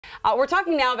We're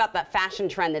talking now about that fashion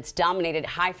trend that's dominated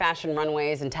high fashion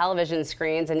runways and television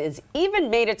screens and has even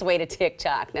made its way to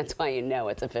TikTok. That's why you know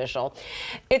it's official.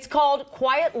 It's called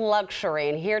quiet luxury,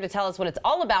 and here to tell us what it's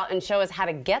all about and show us how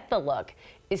to get the look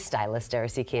is Stylist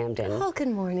Darcy Camden. Oh, good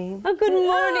morning. Oh, good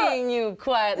morning, you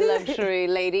quiet luxury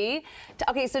lady.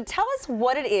 Okay, so tell us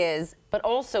what it is, but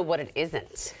also what it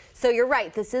isn't. So you're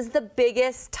right. This is the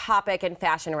biggest topic in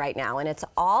fashion right now, and it's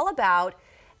all about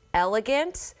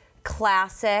elegant,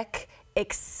 classic,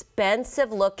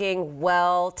 expensive-looking,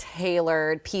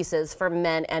 well-tailored pieces for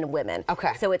men and women.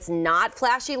 Okay. So it's not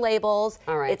flashy labels.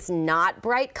 All right. It's not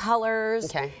bright colors.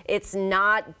 Okay. It's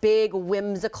not big,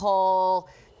 whimsical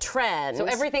trends. So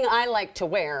everything I like to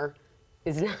wear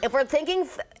is not. If we're thinking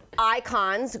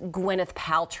icons, Gwyneth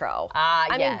Paltrow.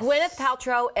 I yes. mean, Gwyneth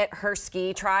Paltrow at her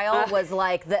ski trial was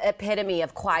like the epitome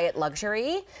of quiet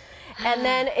luxury. And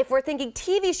then if we're thinking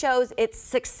TV shows, it's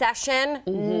Succession,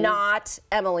 not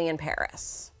Emily in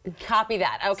Paris. Copy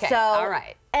that. Okay. So, all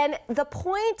right. And the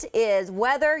point is,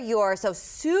 whether you're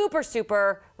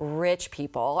super rich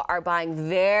people are buying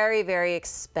very, very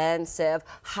expensive,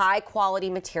 high quality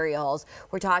materials,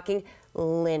 we're talking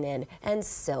linen and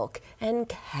silk and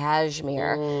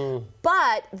cashmere.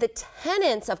 But the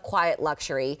tenets of quiet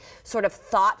luxury, sort of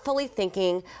thoughtfully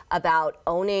thinking about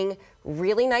owning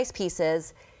really nice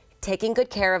pieces, taking good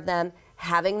care of them,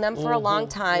 having them for a long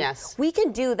time. Yes. We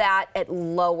can do that at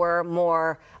lower,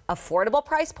 more affordable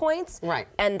price points. Right.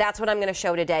 And that's what I'm going to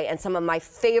show today, and some of my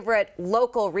favorite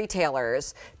local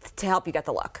retailers to help you get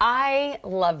the look. I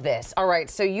love this. All right,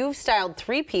 so you've styled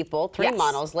three people, three Yes.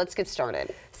 models. Let's get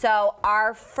started. So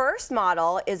our first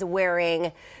model is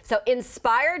wearing, so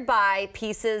inspired by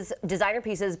pieces, designer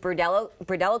pieces, Brunello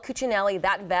Cucinelli.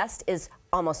 That vest is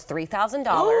almost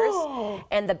 $3,000.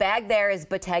 And the bag there is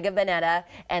Bottega Veneta,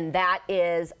 and that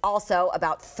is also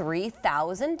about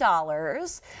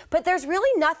 $3,000. But there's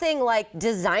really nothing like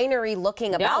designer-y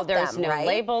looking about them, there's no right?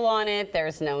 label on it.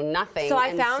 There's no nothing. So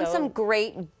I found some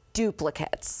great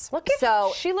duplicates. Look at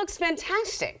her. She looks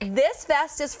fantastic. This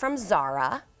vest is from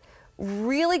Zara.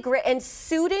 Really great, and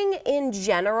suiting in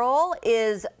general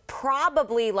is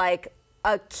probably like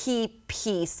a key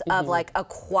piece of like a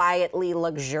quietly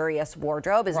luxurious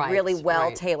wardrobe is really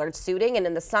well-tailored suiting, and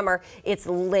in the summer it's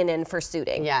linen for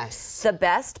suiting. Yes. The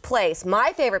best place,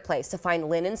 my favorite place to find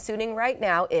linen suiting right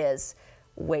now is,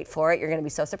 wait for it, you're gonna be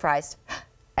so surprised,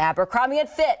 Abercrombie &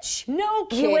 Fitch. No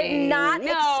kidding. You would not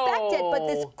expect it, but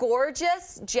this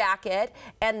gorgeous jacket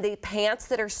and the pants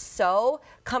that are so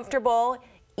comfortable,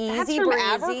 easy from breezy,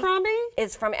 Abercrombie?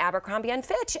 is from Abercrombie &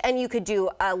 Fitch. And you could do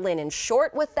a linen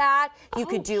short with that. You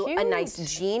could do a nice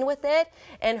jean with it.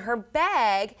 And her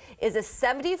bag is a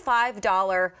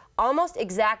 $75, almost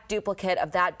exact duplicate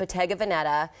of that Bottega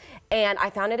Veneta. And I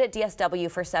found it at DSW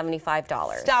for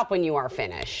 $75. Stop when you are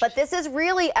finished. But this is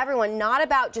really, everyone, not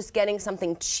about just getting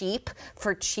something cheap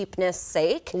for cheapness'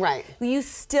 sake. Right. You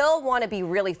still want to be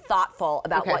really thoughtful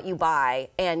about what you buy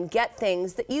and get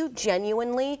things that you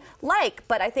genuinely like.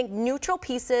 But I think neutral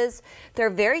pieces, they're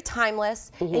very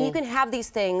timeless, and you can have these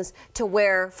things to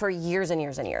wear for years and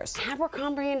years and years.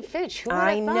 Abercrombie & Fitch, who would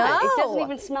I have thought? know. It doesn't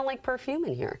even smell like perfume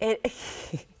in here.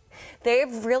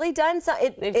 They've really done so.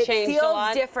 It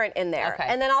feels different in there. Okay.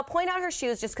 And then I'll point out her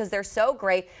shoes just because they're so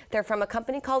great. They're from a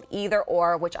company called Either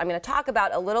Or, which I'm going to talk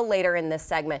about a little later in this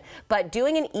segment. But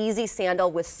doing an easy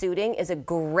sandal with suiting is a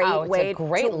great way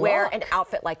to wear an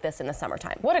outfit like this in the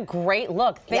summertime. What a great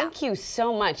look. Thank you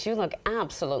so much. You look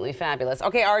absolutely fabulous.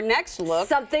 Okay, our next look.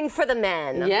 Something for the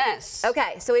men. Yes.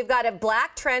 Okay, so we've got a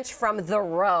black trench from The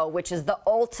Row, which is the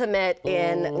ultimate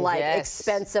in like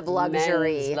expensive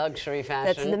luxury. Men's luxury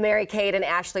fashion. That's the Mary Kate and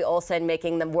Ashley Olsen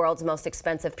making the world's most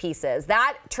expensive pieces.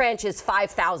 That trench is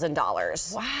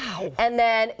 $5,000. Wow. And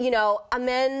then, you know, a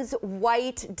men's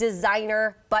white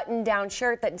designer button-down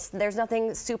shirt, there's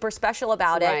nothing super special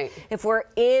about it. If we're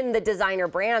in the designer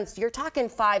brands, you're talking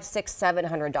 $500,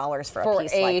 $600, $700 for a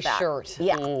piece like that. For a shirt.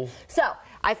 Yeah. So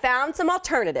I found some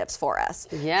alternatives for us.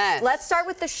 Yes. Let's start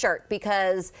with the shirt,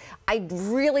 because I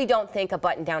really don't think a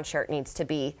button-down shirt needs to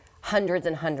be hundreds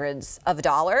and hundreds of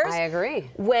dollars. I agree.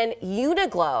 When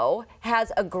Uniqlo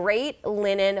has a great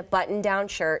linen button-down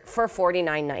shirt for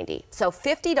 $49.90. So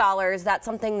 $50, that's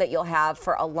something that you'll have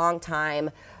for a long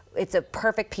time. It's a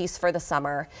perfect piece for the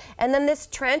summer. And then this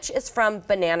trench is from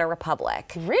Banana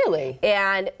Republic. Really?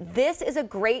 And this is a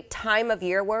great time of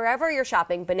year wherever you're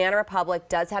shopping. Banana Republic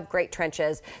does have great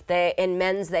trenches. In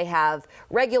men's, they have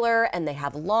regular and they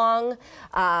have long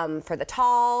for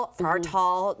our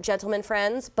tall gentleman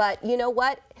friends. But you know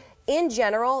what? in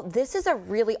general, this is a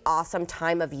really awesome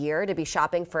time of year to be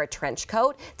shopping for a trench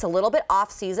coat. It's a little bit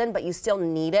off season, but you still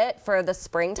need it for the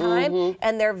springtime,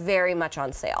 and they're very much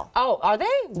on sale. Oh, are they?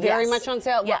 Very Yes. much on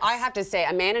sale? Yes. Well, I have to say,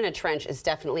 a man in a trench is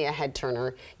definitely a head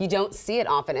turner. You don't see it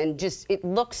often, and just, it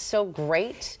looks so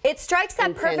great. It strikes that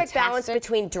And perfect balance fantastic.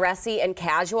 between dressy and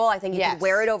casual. I think you Yes. could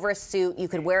wear it over a suit. You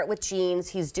could wear it with jeans.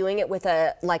 He's doing it with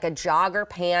a jogger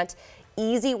pant.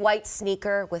 Easy white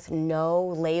sneaker with no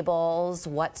labels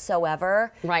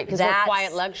whatsoever. Right, because we're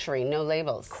quiet luxury, no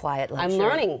labels. Quiet luxury. I'm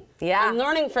learning. Yeah. I'm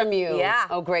learning from you. Yeah.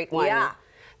 Oh, great one. Yeah.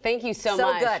 Thank you so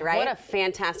So much. good, right? What a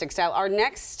fantastic style. Our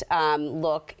next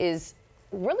look is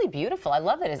really beautiful. I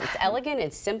love it. It's elegant,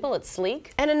 it's simple, it's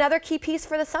sleek. And another key piece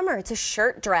for the summer, it's a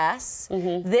shirt dress.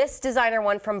 This designer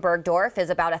one from Bergdorf is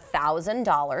about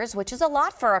 $1,000, which is a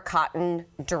lot for a cotton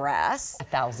dress.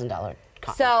 $1,000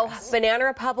 cotton So dress. Banana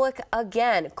Republic,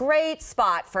 again, great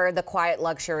spot for the quiet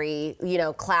luxury, you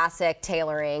know, classic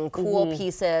tailoring, cool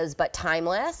pieces, but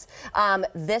timeless.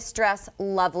 This dress,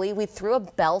 lovely. We threw a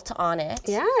belt on it.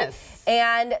 Yes.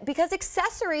 And because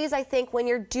accessories, I think when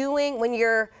your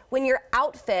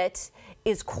outfit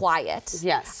is quiet,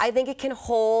 Yes. I think it can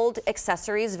hold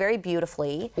accessories very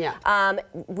beautifully. Yeah.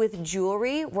 With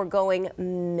jewelry, we're going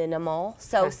minimal.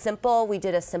 So simple, we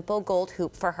did a simple gold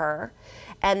hoop for her.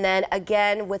 And then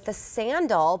again, with the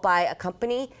sandal by a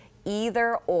company,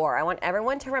 Either Or. I want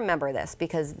everyone to remember this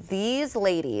because these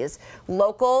ladies,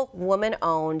 local,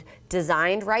 woman-owned,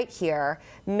 designed right here,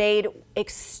 made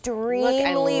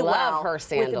extremely love well her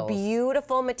sandals. with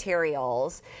beautiful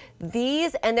materials.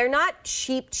 These, and they're not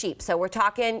cheap. So we're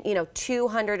talking, you know,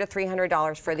 $200 to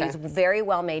 $300 for these very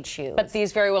well-made shoes. But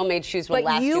these very well made shoes will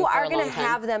last you for a long time. But you are going to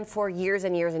have them for years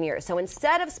and years and years. So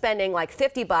instead of spending like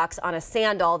 $50 on a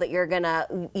sandal that you're going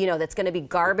to, you know, that's going to be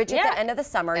garbage at the end of the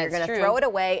summer, you're going to throw it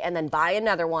away and then buy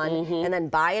another one and then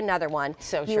buy another one.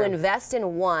 So you true. invest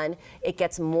in one, it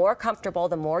gets more comfortable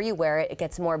the more you wear it. It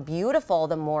gets more beautiful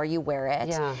the more you wear it.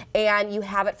 Yeah. And you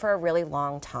have it for a really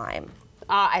long time.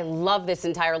 I love this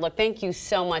entire look. Thank you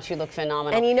so much. You look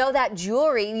phenomenal. And you know that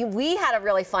jewelry, we had a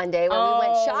really fun day when we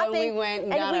went shopping. When we went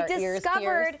and got our ears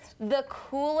discovered pierced. the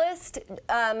coolest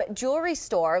jewelry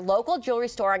store, local jewelry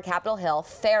store on Capitol Hill,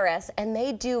 Ferris, and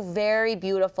they do very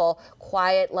beautiful,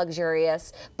 quiet,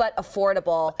 luxurious, but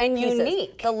affordable And pieces.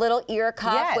 unique. The little ear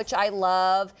cuff, Yes. which I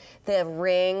love, the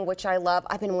ring, which I love.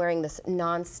 I've been wearing this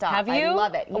nonstop. Have you? I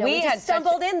love it. You know, We we had just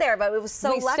stumbled in there, but it was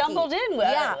so we lucky. stumbled in.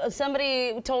 Yeah.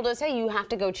 Somebody told us, hey, you have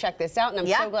to go check this out. And I'm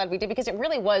so glad we did because it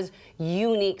really was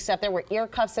unique stuff. There were ear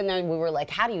cuffs in there. And we were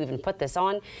like, how do you even put this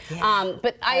on? Yeah.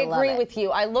 But I love agree it. with you.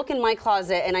 I look in my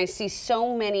closet and I see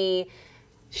so many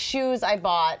shoes I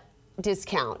bought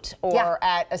discount or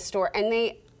at a store.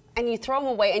 And you throw them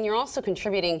away, and you're also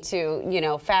contributing to, you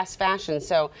know, fast fashion.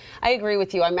 So I agree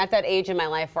with you. I'm at that age in my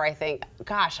life where I think,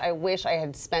 gosh, I wish I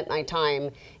had spent my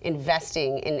time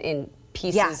investing in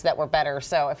pieces that were better.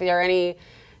 So if there are any,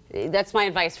 that's my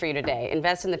advice for you today.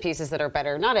 Invest in the pieces that are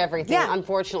better. Not everything. Yeah.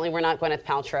 Unfortunately, we're not Gwyneth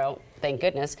Paltrow. Thank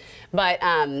goodness. But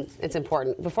it's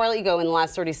important. Before I let you go in the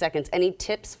last 30 seconds, any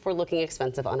tips for looking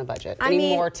expensive on a budget? Any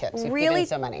more tips? You've given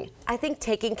so many. I think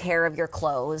taking care of your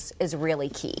clothes is really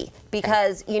key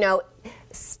because, you know,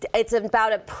 it's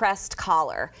about a pressed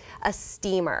collar, a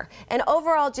steamer, and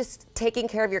overall just taking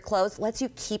care of your clothes lets you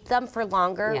keep them for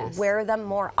longer, wear them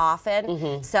more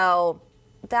often. So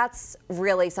that's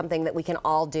really something that we can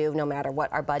all do no matter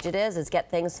what our budget is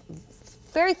get things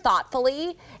very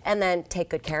thoughtfully and then take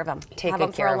good care of them. Have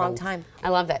them for a long time. I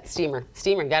love that. Steamer.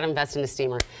 You got to invest in a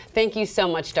steamer. Thank you so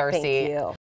much, Darcy. Thank you.